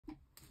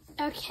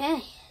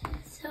Okay,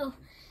 so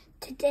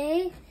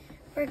today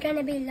we're going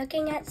to be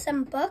looking at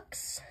some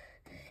books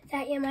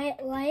that you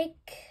might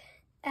like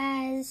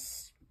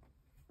as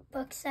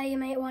books that you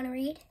might want to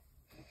read.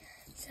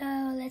 So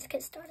let's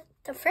get started.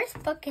 The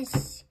first book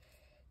is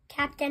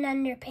Captain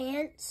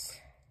Underpants.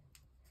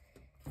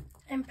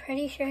 I'm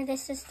pretty sure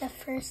this is the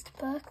first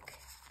book.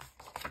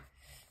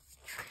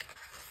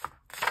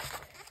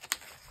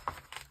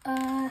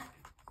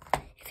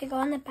 If you go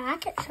on the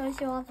back, it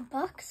shows you all the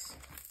books.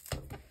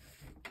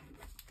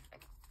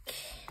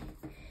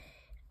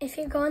 If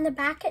you go in the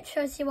back, it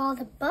shows you all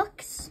the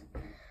books.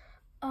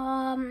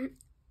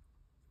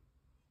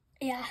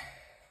 Yeah.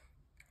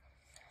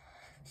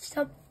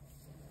 So,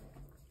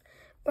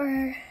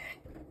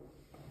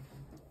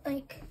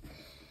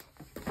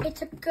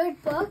 it's a good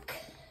book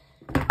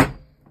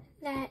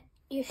that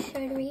you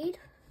should read.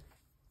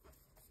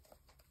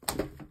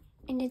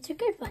 And it's a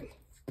good one.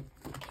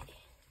 Okay.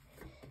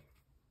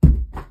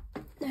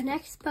 The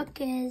next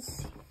book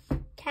is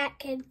Cat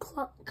Kid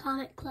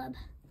Comic Club.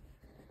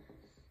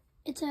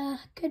 It's a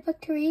good book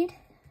to read.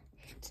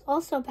 It's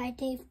also by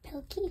Dave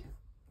Pilkey.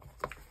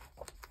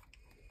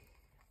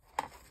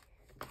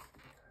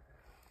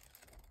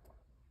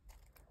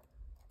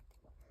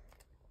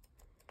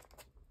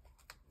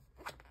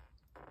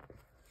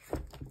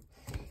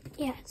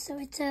 Yeah, so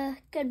it's a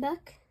good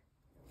book.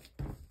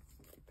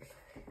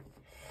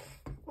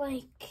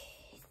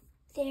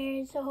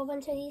 There's a whole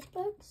bunch of these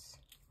books.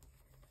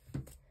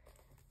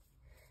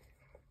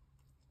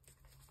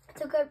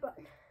 It's a good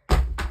one.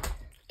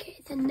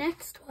 Okay, the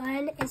next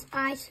one is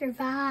I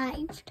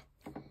Survived.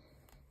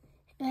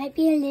 It might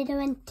be a little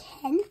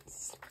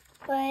intense,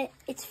 but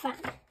it's fun.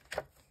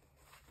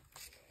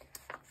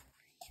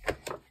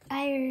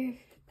 I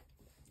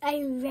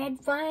read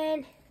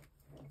one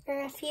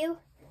or a few.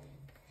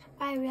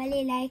 I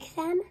really like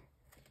them.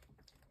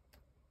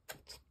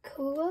 It's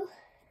cool.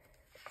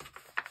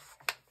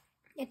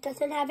 It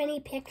doesn't have any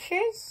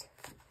pictures,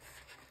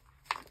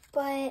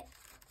 but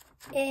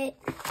it's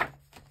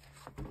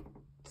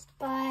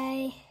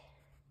by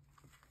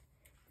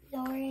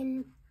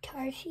Lauren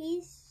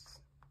Tarshies,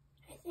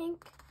 I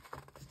think,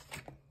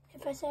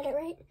 if I said it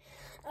right.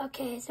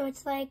 Okay, so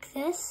it's like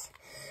this.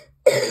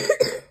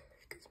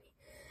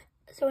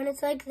 So when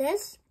it's like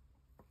this,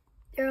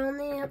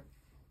 they're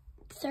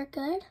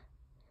good.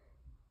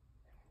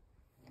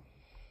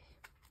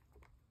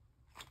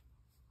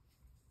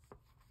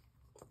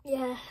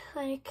 Yeah,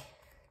 they're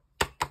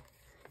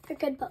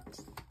good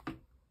books.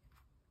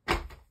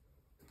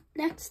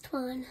 Next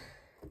one,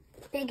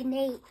 Big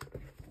Nate.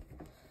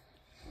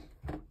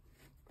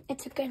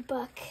 It's a good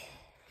book.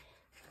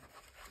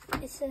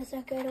 This is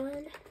a good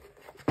one.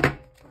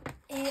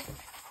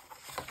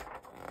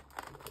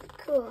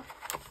 Cool.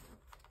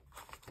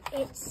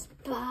 It's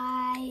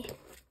by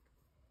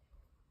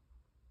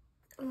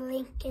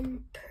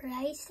Lincoln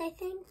Price, I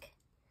think.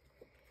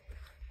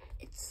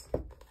 It's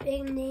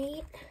Big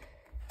Nate.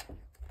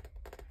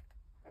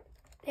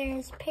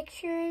 There's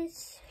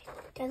pictures.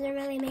 Doesn't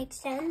really make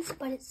sense,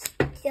 but it's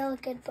still a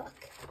good book.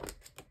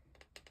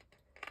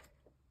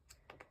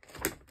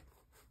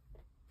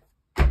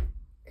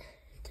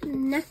 The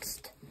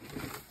next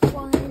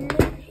one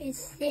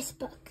is this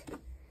book,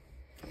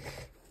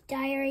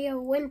 Diary of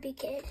a Wimpy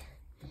Kid.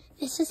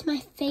 This is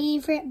my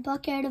favorite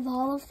book out of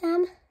all of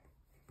them.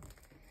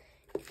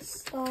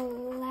 It's the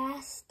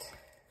last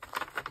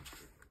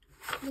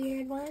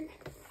weird one.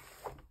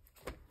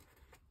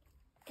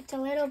 It's a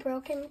little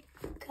broken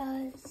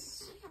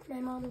because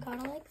my mom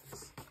got it like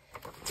this.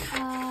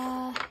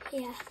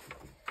 Yeah.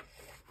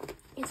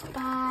 It's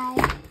by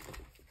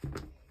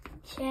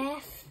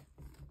Jeff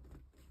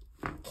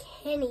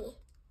Kenny.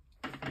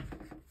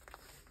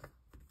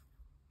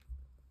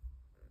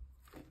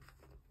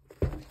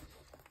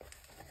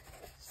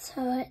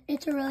 So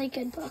it's a really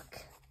good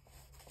book.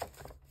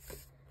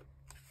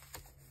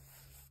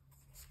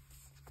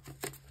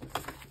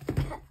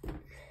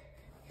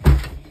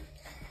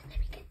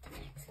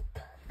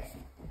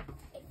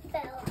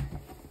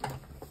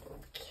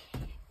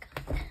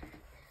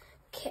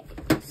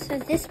 So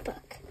this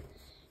book,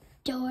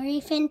 Dory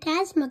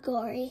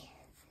Phantasmagory.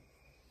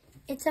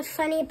 It's a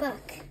funny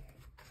book.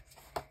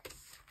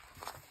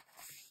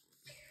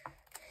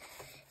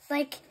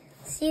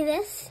 See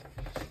this?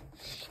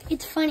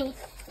 It's funny.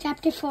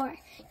 Chapter 4,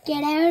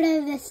 Get Out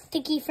of the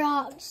Sticky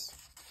Frogs.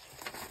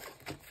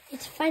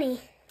 It's funny.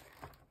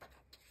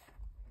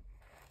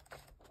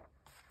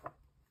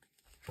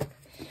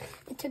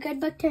 It's a good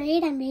book to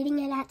read. I'm reading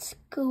it at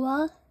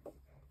school.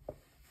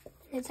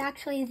 It's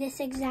actually this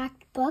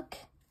exact book.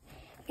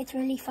 It's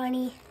really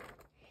funny.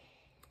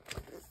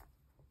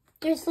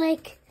 There's in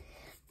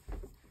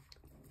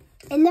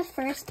the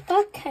first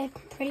book, I'm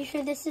pretty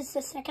sure this is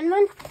the second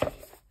one.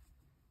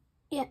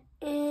 Yeah,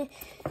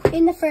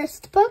 in the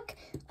first book,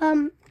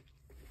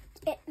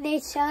 they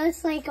show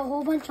us a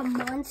whole bunch of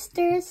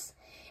monsters,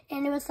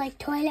 and it was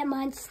Toilet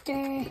Monster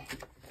and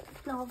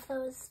all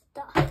those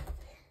stuff.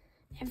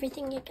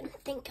 Everything you can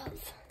think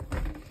of.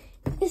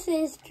 This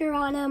is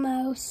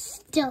Geronimo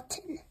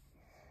Stilton.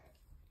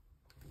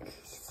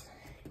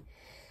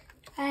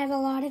 I have a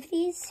lot of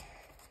these,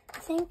 I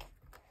think.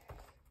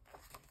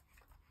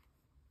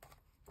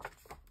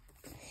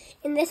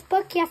 In this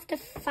book, you have to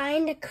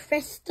find a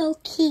crystal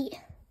key.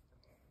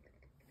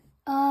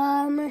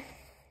 And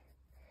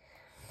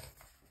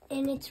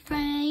it's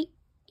right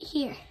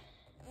here.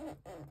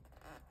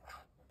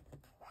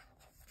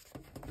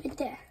 Right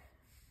there.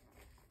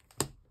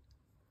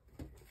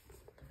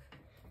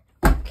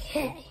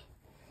 Okay.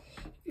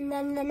 And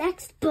then the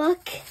next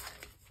book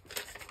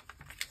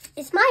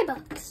is my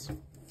books.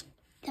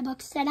 The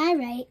books that I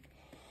write.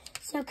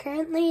 So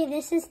currently,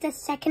 this is the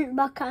second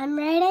book I'm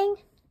writing.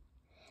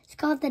 It's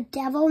called The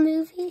Devil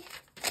Movie.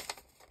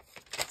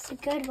 It's a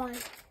good one.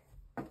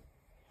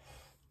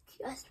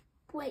 Just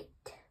wait.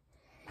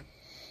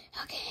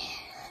 Okay,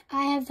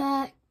 I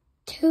have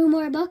 2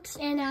 more books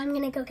and I'm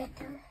gonna go get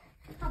them.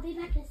 I'll be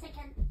back in a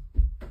second.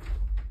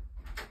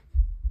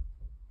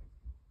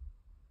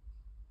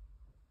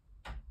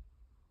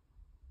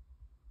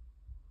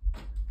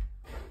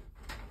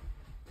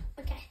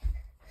 Okay,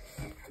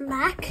 I'm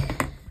back.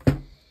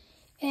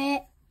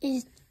 It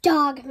is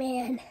Dog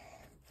Man.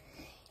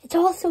 It's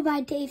also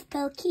by Dave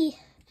Pelkey.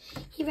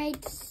 He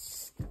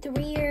writes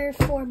 3 or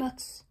 4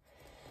 books.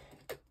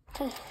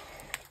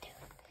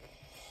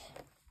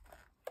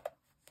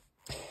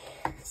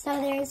 So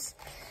there's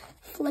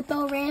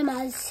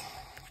Flipporamas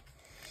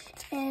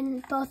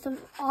and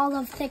all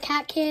of the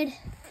Cat Kid,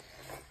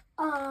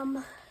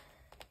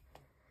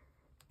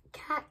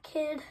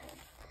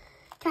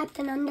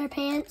 Captain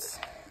Underpants,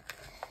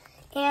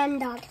 and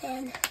Dog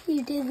Man.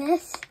 You do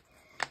this,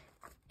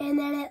 and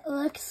then it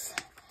looks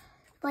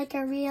like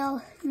a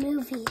real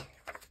movie.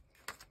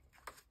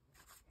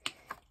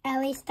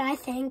 At least I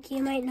think.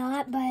 You might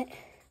not, but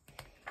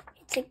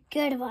it's a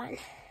good one.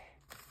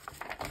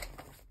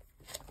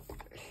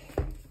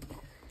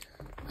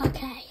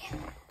 Okay.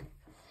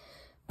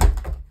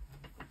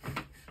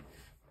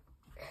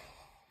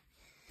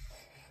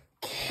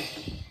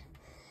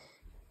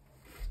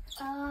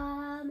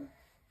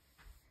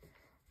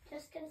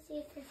 Just gonna see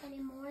if there's any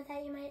more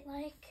that you might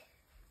like.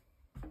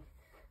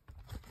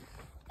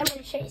 I'm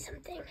gonna show you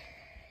something.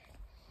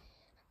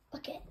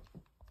 Okay.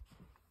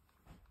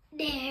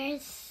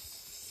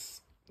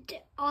 There's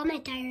all my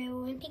Diary of a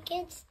Wimpy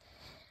Kids.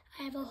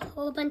 I have a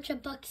whole bunch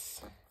of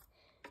books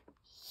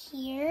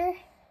here.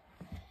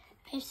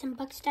 I have some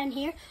books down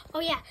here. Oh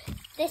yeah,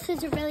 this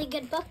is a really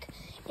good book.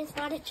 It's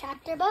not a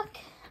chapter book.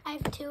 I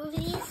have 2 of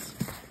these.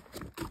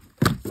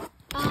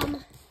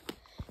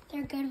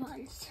 They're good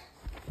ones.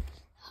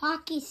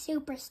 Hockey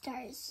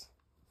Superstars.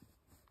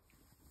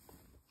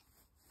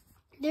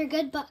 They're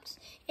good books.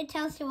 It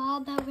tells you all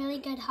about really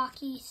good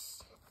hockey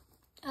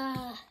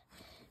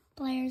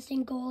players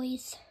and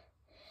goalies.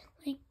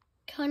 Like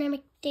Connor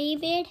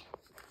McDavid.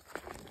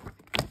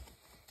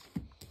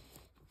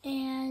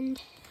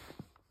 And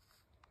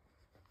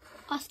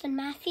Austin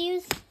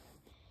Matthews.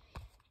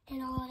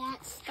 And all of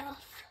that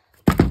stuff.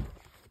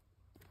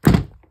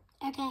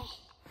 Okay.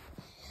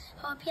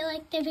 Hope you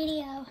liked the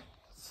video.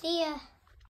 See ya.